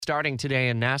Starting today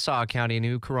in Nassau County, a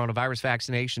new coronavirus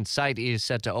vaccination site is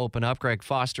set to open up. Greg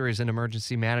Foster is in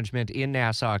emergency management in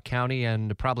Nassau County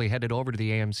and probably headed over to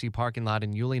the AMC parking lot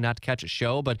in Yulee not to catch a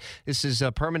show. But this is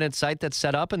a permanent site that's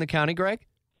set up in the county, Greg?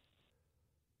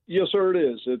 Yes, sir, it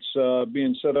is. It's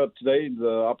being set up today. The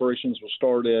operations will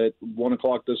start at 1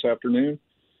 o'clock this afternoon,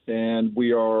 and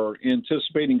we are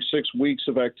anticipating 6 weeks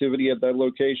of activity at that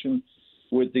location,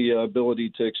 with the ability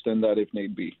to extend that if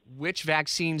need be. Which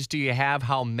vaccines do you have?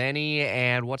 How many?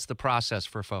 And what's the process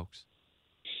for folks?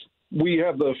 We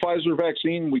have the Pfizer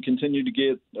vaccine. We continue to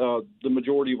get the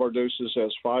majority of our doses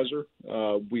as Pfizer.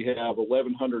 We have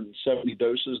 1,170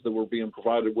 doses that we're being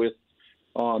provided with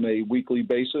on a weekly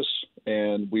basis,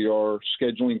 and we are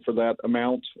scheduling for that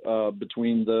amount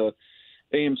between the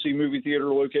AMC movie theater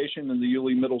location and the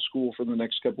Yulee Middle School for the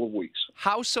next couple of weeks.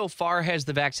 How so far has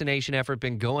the vaccination effort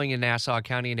been going in Nassau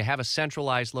County? And to have a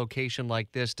centralized location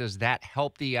like this, does that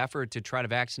help the effort to try to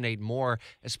vaccinate more,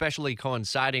 especially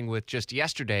coinciding with just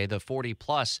yesterday, the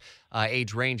 40-plus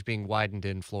age range being widened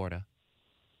in Florida?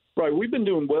 Right. We've been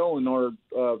doing well in our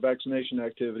vaccination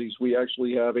activities. We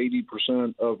actually have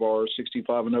 80% of our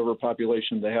 65 and over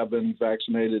population that have been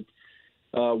vaccinated.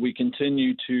 We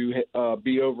continue to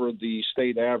be over the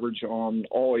state average on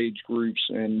all age groups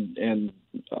and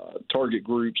target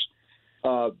groups.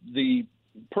 The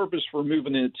purpose for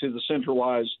moving it to the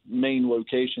centralized main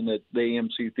location at the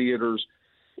AMC theaters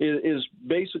is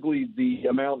basically the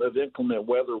amount of inclement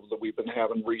weather that we've been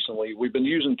having recently. We've been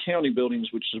using county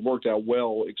buildings, which has worked out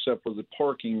well, except for the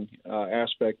parking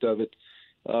aspect of it.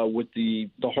 With the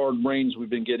hard rains we've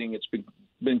been getting, it's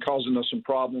been causing us some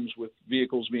problems with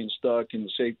vehicles being stuck and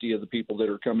the safety of the people that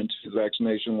are coming to the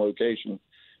vaccination location.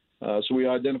 So we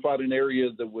identified an area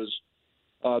that was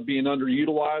being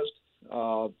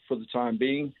underutilized for the time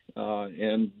being,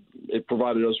 and it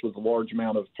provided us with a large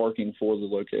amount of parking for the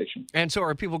location. And so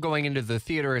are people going into the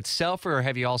theater itself, or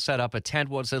have you all set up a tent?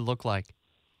 What does it look like?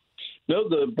 No,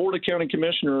 the Board of County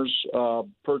Commissioners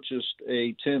purchased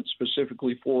a tent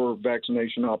specifically for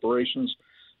vaccination operations.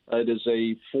 It is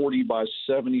a 40 by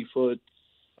 70 foot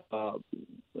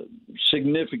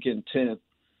significant tent,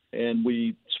 and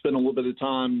we spent a little bit of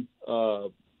time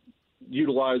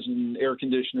utilizing air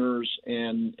conditioners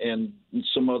and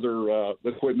some other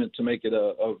equipment to make it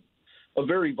a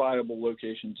very viable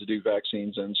location to do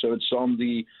vaccines in. So it's on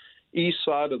the east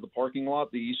side of the parking lot,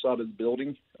 the east side of the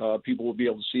building. People will be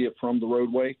able to see it from the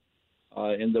roadway,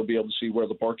 and they'll be able to see where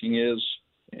the parking is,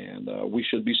 and we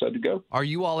should be set to go. Are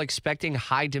you all expecting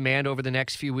high demand over the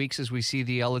next few weeks as we see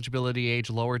the eligibility age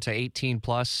lower to 18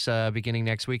 plus beginning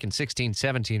next week and 16,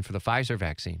 17 for the Pfizer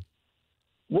vaccine?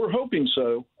 We're hoping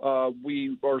so.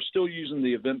 We are still using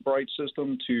the Eventbrite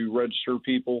system to register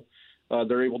people.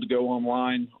 They're able to go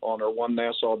online on our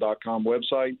onenassau.com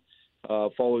website,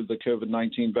 follow the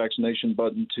COVID-19 vaccination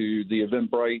button to the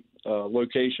Eventbrite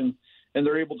location, and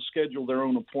they're able to schedule their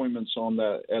own appointments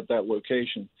at that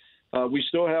location. We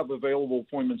still have available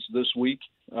appointments this week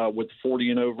with the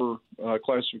 40 and over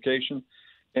classification,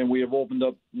 and we have opened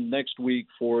up next week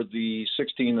for the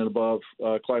 16 and above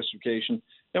classification,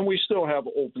 and we still have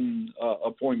open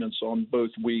appointments on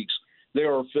both weeks. They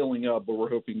are filling up, but we're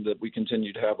hoping that we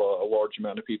continue to have a large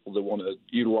amount of people that want to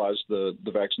utilize the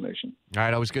vaccination. All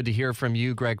right, always good to hear from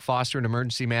you, Greg Foster, in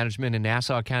emergency management in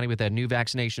Nassau County with that new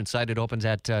vaccination site. It opens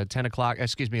at 10 o'clock, a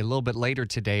little bit later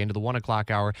today into the 1 o'clock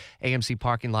hour, AMC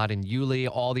parking lot in Yulee.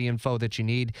 All the info that you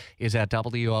need is at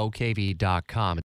WOKV.com.